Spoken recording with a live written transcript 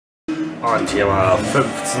Und hier mal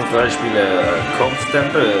 15 Freispiele. Kommt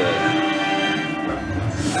Stempel.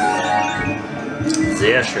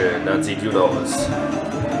 Sehr schön, das sieht gut aus.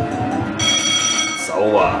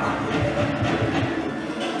 Sauber.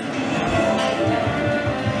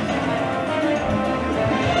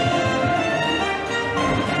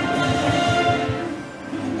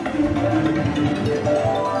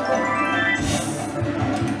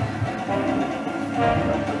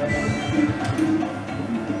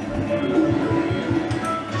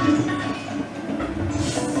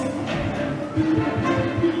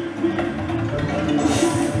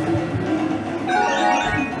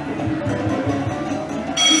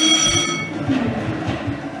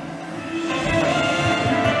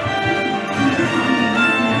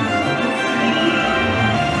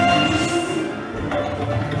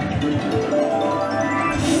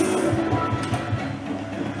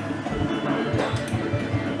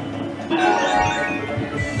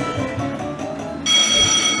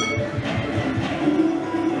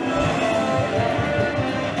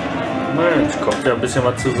 Mensch, kommt ja ein bisschen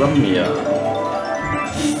was zusammen hier.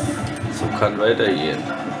 So kann weitergehen.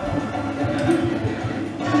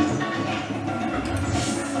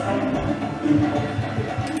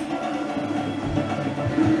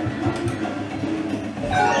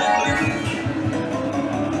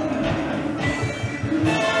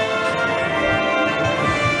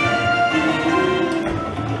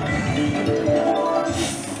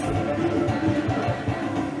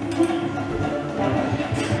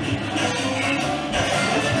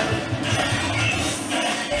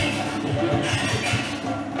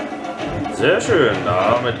 Sehr schön,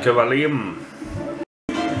 damit können wir leben.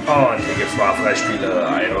 Und hier gibt es mal Freispiele,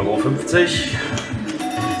 1,50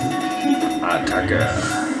 €. Attacke.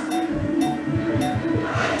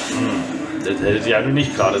 Das hätte ja nun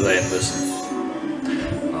nicht gerade sein müssen.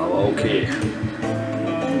 Aber okay.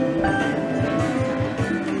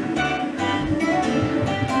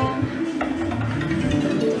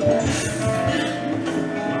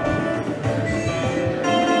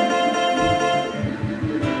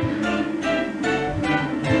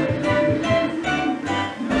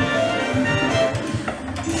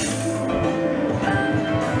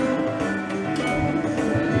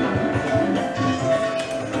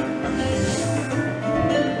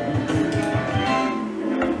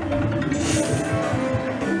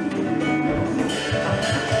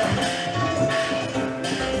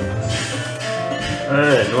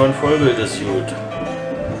 Hey, nur ein Vollbild ist gut.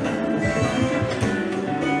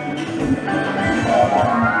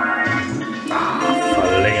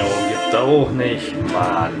 Verlängerung gibt da auch nicht.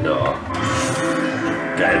 Mann, doch.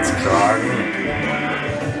 Geizkragen.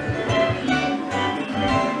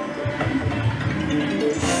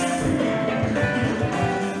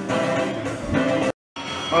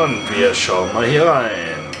 Und wir schauen mal hier rein.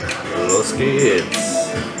 Los geht's.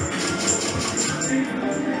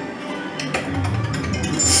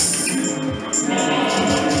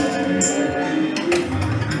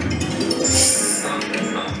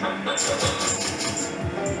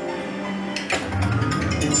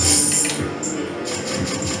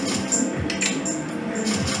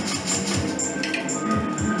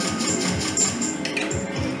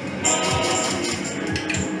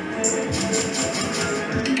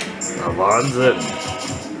 Wahnsinn.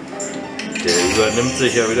 Der übernimmt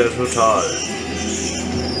sich ja wieder total.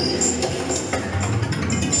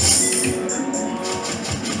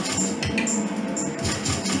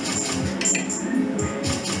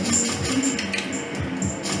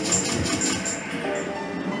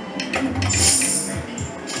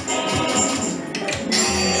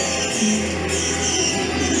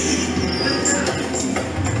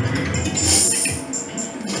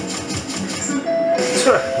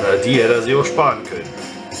 Die hätte er sich auch sparen können.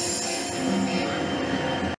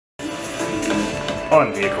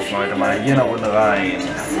 Und wir gucken heute mal hier nach unten rein.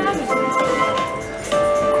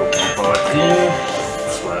 Gucken, ob wir was kriegen.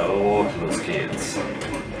 2 €, los geht's.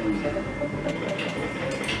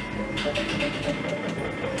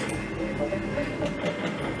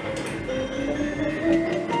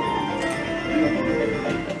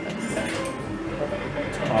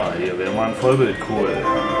 Hier wäre mal ein Vollbild cool.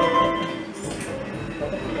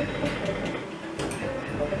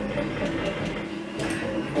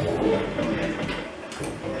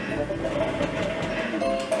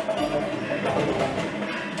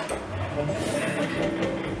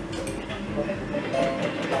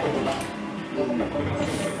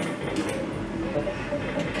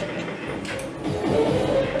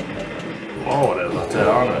 Oh, der sagt ja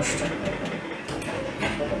auch nicht.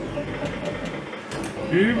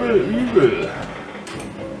 Übel, übel.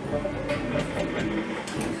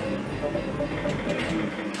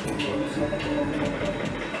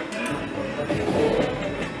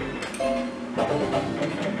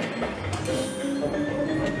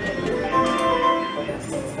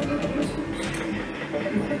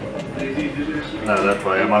 Na, das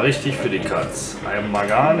war ja mal richtig für die Katz. Einmal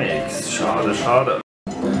gar nichts. Schade, schade.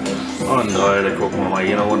 Und Leute, gucken wir mal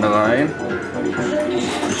hier eine Runde rein.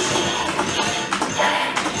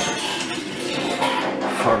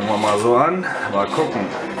 Fangen wir mal so an. Mal gucken.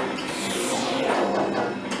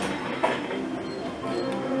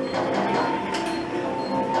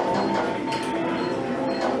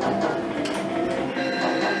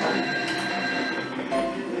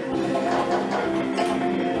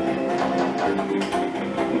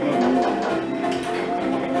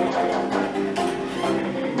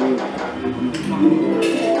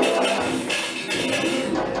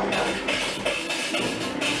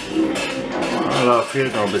 Da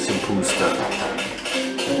fehlt noch ein bisschen Puste.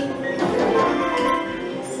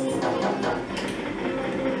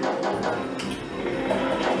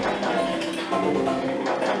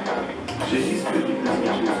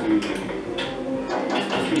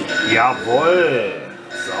 Jawohl!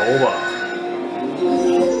 Sauber!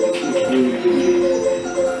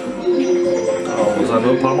 Da muss er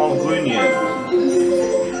nur ein paar Mal auf grün gehen.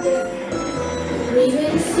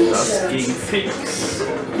 Das ging fix.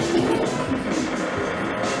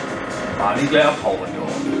 War nicht gleich abhauen,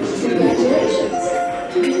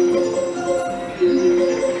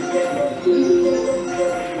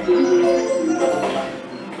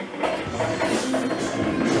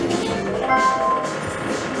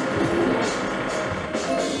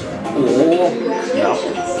 oh, ja.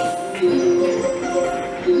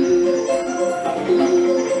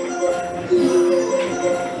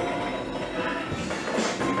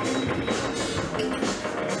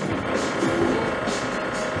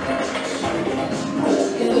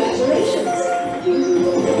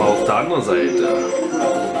 Auf der anderen Seite.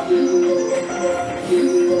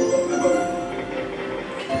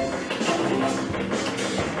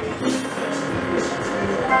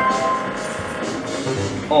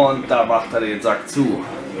 Und da macht er den Sack zu.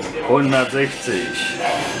 160.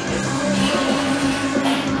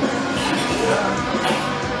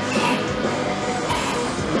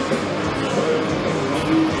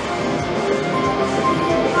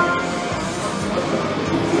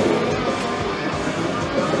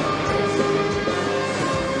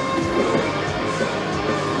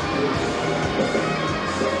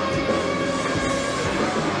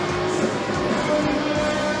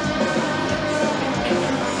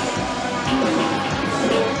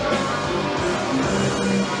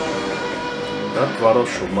 Das war doch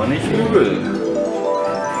schon mal nicht übel.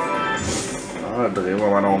 Da drehen wir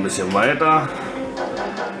mal noch ein bisschen weiter.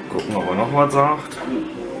 Gucken, ob er noch was sagt.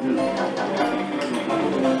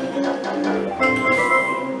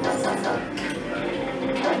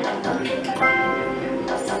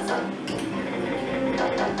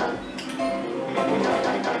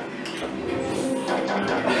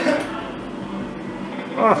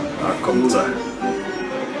 Ah, da kommt sie.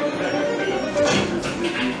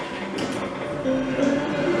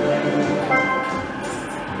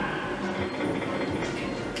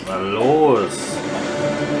 Na los!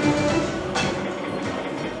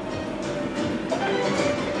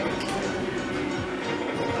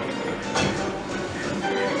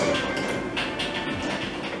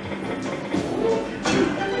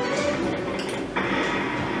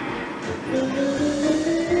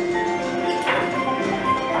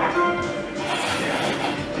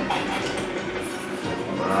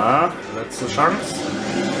 Na, letzte Chance.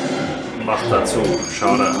 Macht dazu.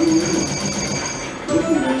 Schade.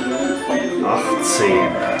 18.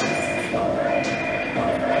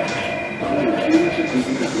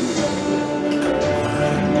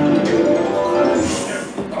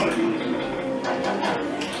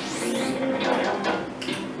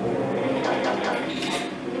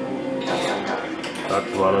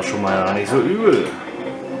 Das war doch schon mal ja nicht so übel.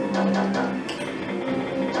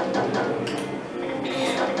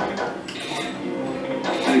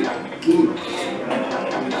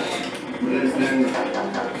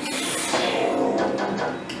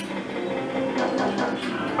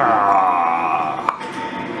 Ah,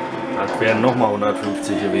 das wären nochmal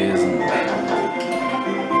 150 gewesen.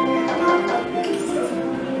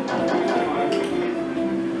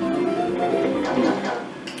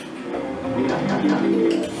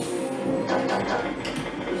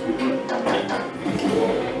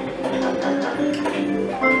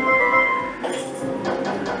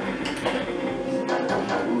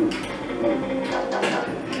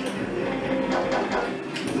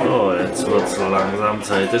 So, jetzt wird es langsam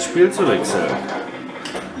Zeit, das Spiel zu wechseln.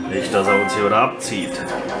 Nicht, dass er uns hier wieder abzieht.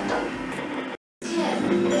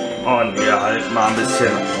 Und wir halten mal ein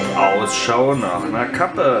bisschen Ausschau nach einer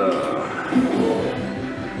Kappe.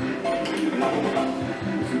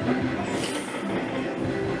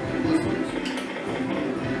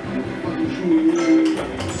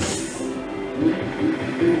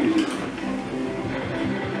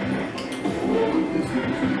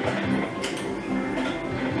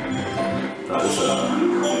 Da ist er.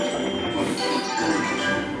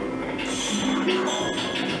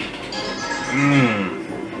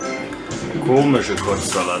 Komische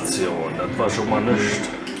Konstellation, das war schon mal nichts.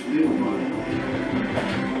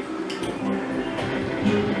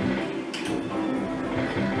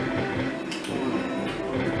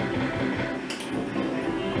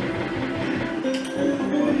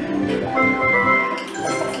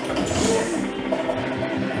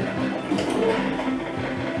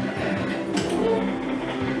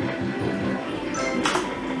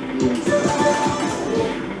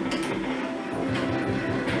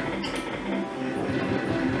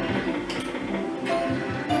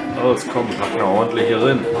 Los, komm, pack eine ordentliche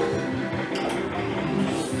rein.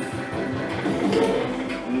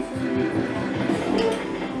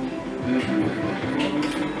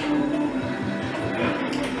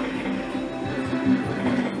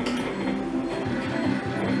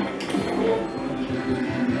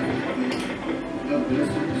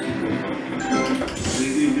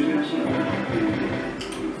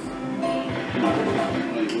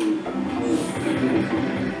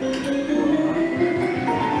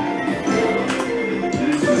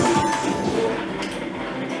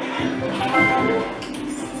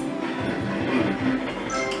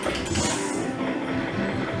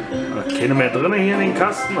 Keine mehr drin hier in den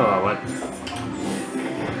Kasten, oder was?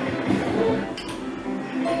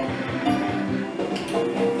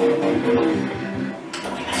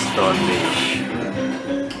 Ist doch nicht.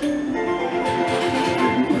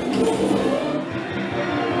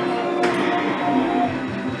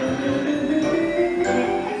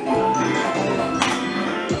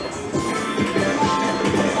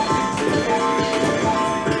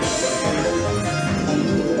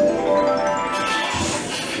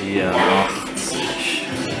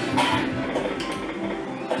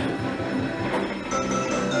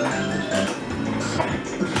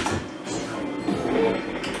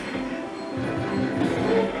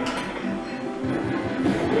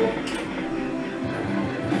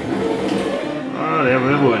 Der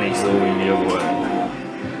will wohl nicht so, wie wir wollen.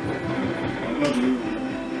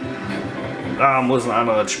 Da muss ein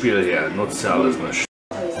anderes Spiel her, nutzt ja alles nicht.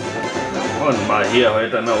 Und mal hier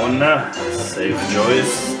heute eine Runde. Safe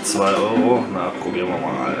Choice, 2 €. Na, probieren wir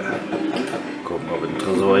mal. Gucken, ob es einen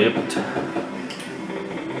Tresor gibt.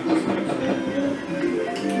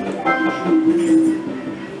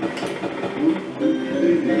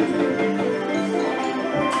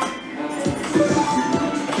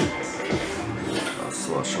 Das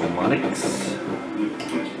war schon mal nix.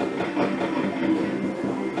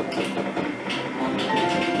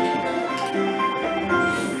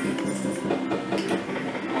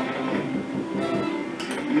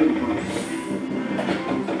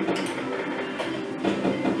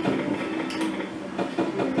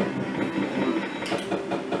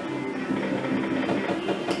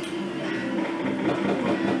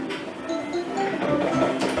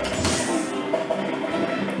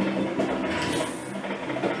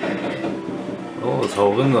 Los,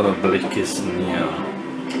 hau rein, so eine Blechkisten hier.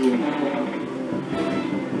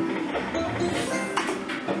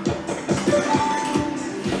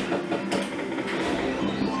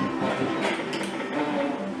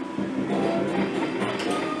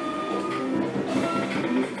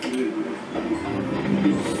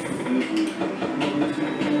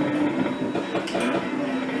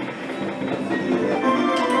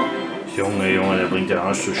 Junge, der bringt ja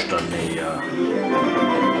Arschzustande hier.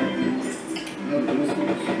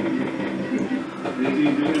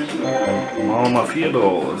 Machen wir mal 4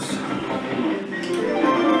 draus.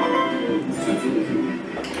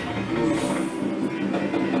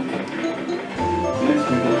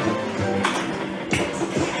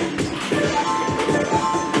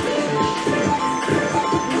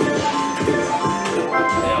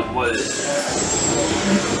 Jawohl.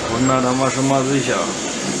 100 haben wir schon mal sicher.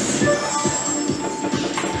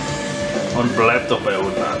 Und bleibt doch bei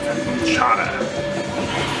 100. Schade.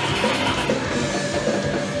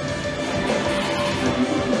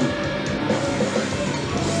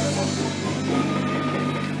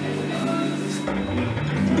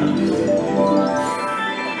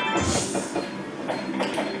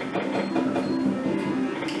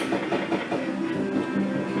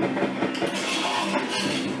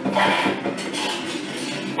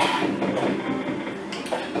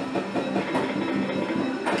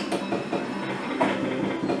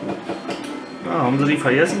 haben sie die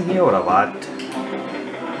vergessen hier oder was?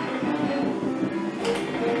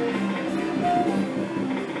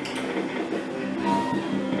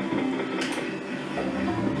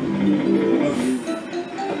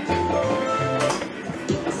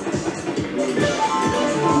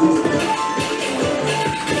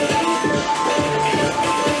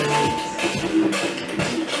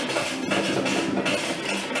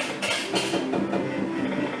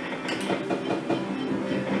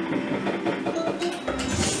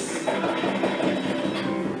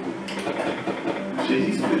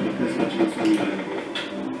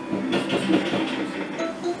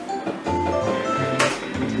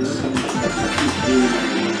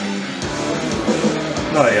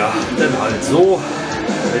 Naja, dann halt so,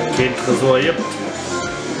 wenn es kein Tresor gibt.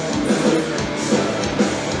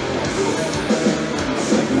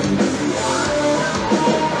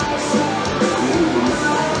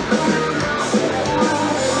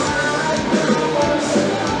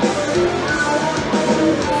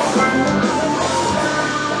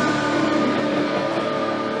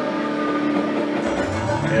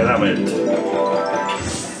 Ja, damit.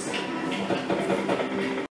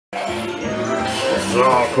 So,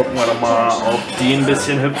 gucken wir doch mal, ob die ein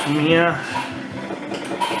bisschen hüpfen hier.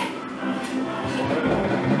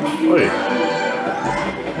 Ui. 3.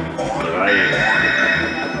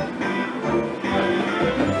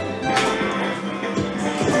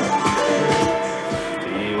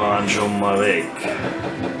 Die waren schon mal weg.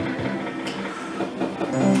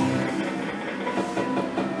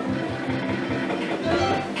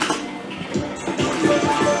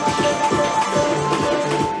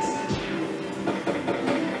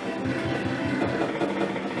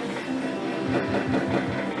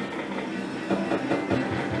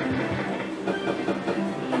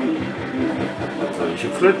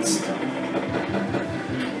 Geflitzt.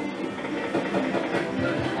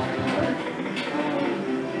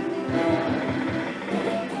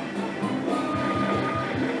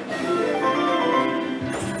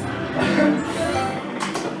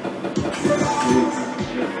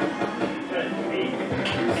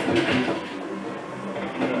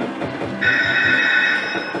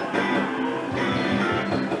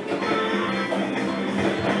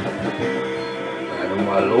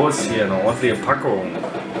 Mal los hier, eine ordentliche Packung.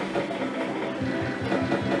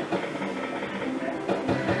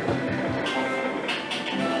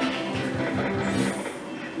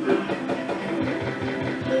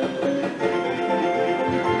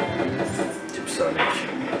 Gibt's da nicht.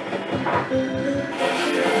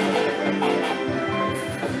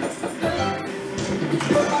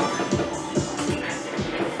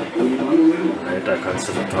 Alter, kannst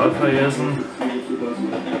du total vergessen.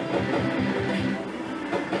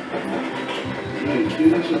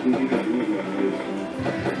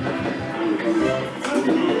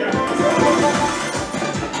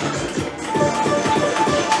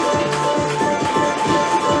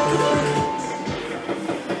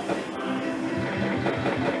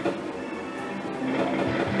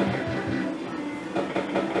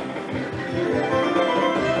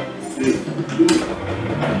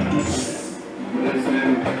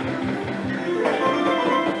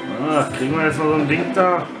 Kriegen wir jetzt mal so ein Ding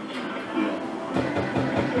da?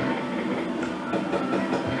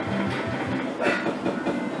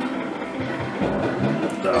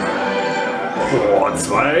 Da. Boah,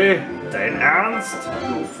 2? Dein Ernst?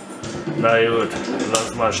 Na gut,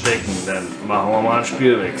 lass mal stecken, dann machen wir mal einen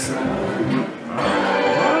Spielwechsel.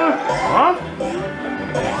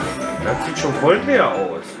 Das sieht schon voll leer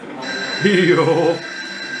aus. Jo.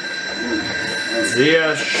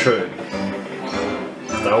 Sehr schön.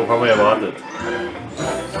 Darauf haben wir erwartet.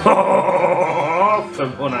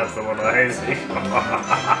 535.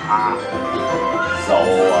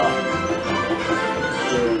 Sauer.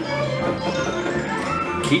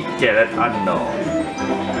 Kick dir das an noch.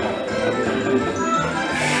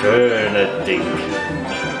 Schönes Ding.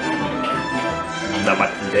 Na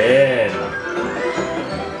was denn?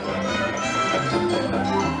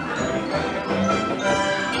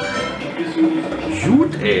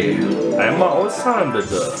 Gut, ey. Einmal auszahlen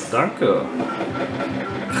bitte. Danke.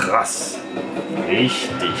 Krass.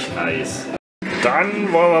 Richtig nice.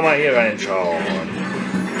 Dann wollen wir mal hier reinschauen.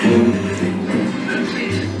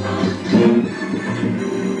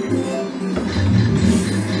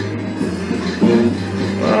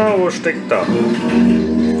 Ah, wo steckt da?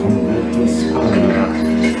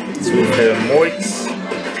 Zu viel Moix.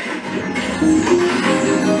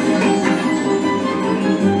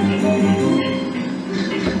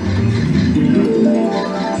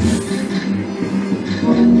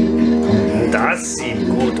 Das sieht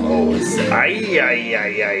gut aus. aus. Ei.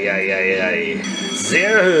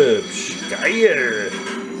 Sehr hübsch. Geil.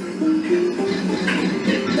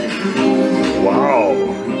 Wow.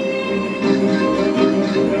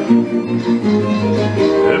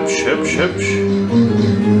 Hübsch.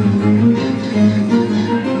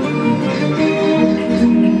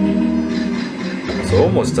 So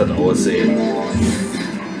muss das aussehen.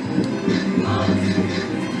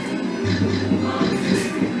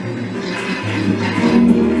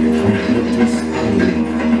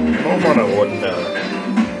 Nochmal eine Runde.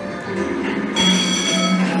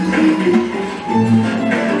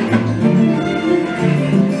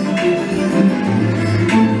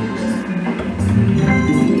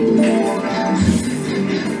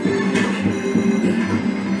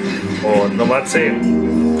 Und Nummer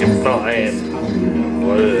 10. Gibt noch einen.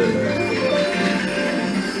 Jawohl.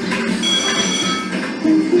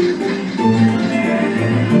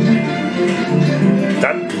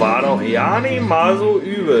 Das war doch ja nicht mal so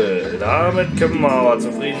übel. Damit können wir aber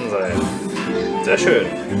zufrieden sein. Sehr schön.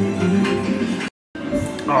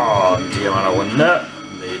 Und hier mal eine Runde.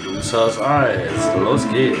 Medusas Eis. Los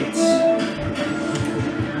geht's.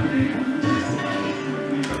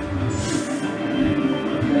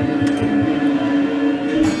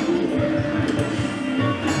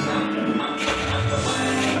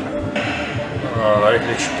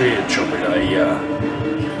 Reichlich spät schon wieder hier.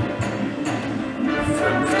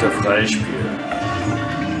 5. Freispiel.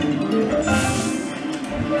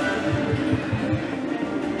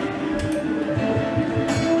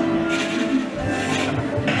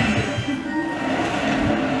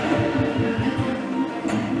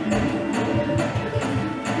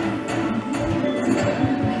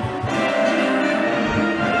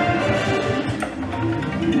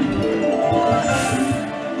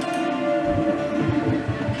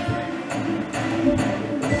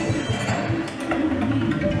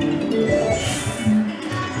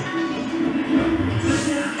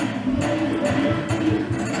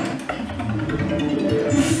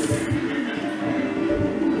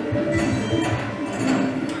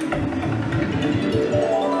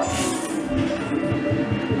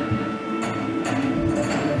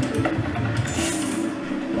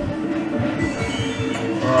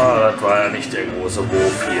 Das war ja nicht der große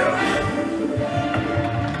Wurf hier.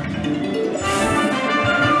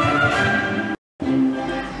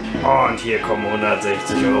 Und hier kommen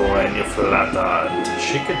 160 € reingeflattert.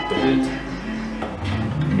 Schickes Bild.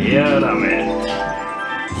 Hier damit.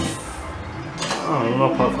 Nur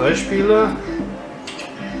noch ein paar Freispiele.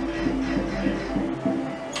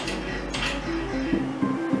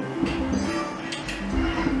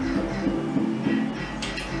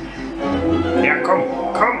 Ja, komm.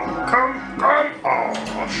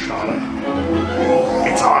 Oh, schade.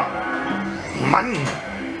 Jetzt aber. Mann.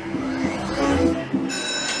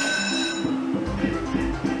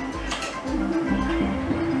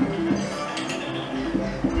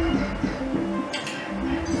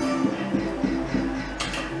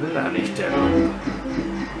 Will er nicht, der Lump.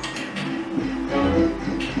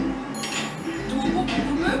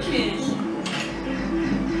 Unmöglich.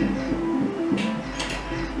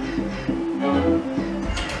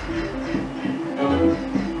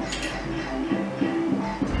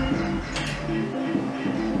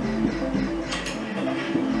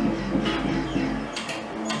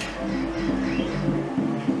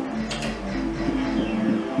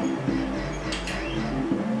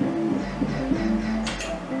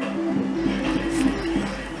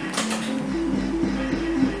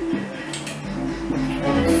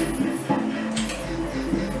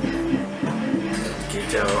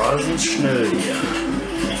 Der rasend schnell hier.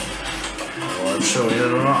 Und schon wieder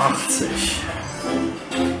nur noch 80.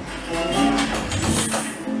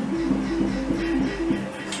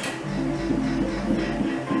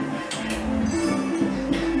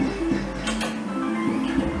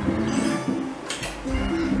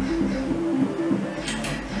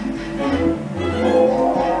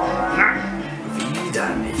 Na, wieder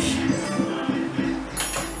nicht.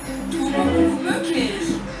 Unmöglich.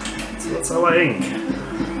 Jetzt wird's aber eng.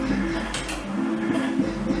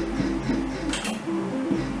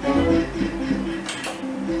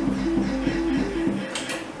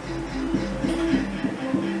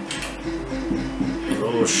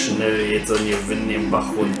 So schnell geht so ein Gewinn den Bach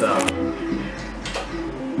runter.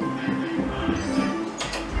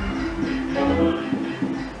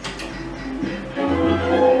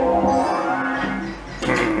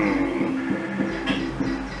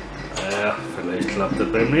 Ja, vielleicht klappt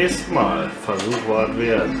das beim nächsten Mal. Versuch war es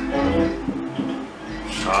wert.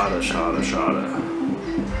 Schade.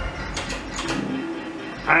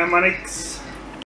 Einmal nix.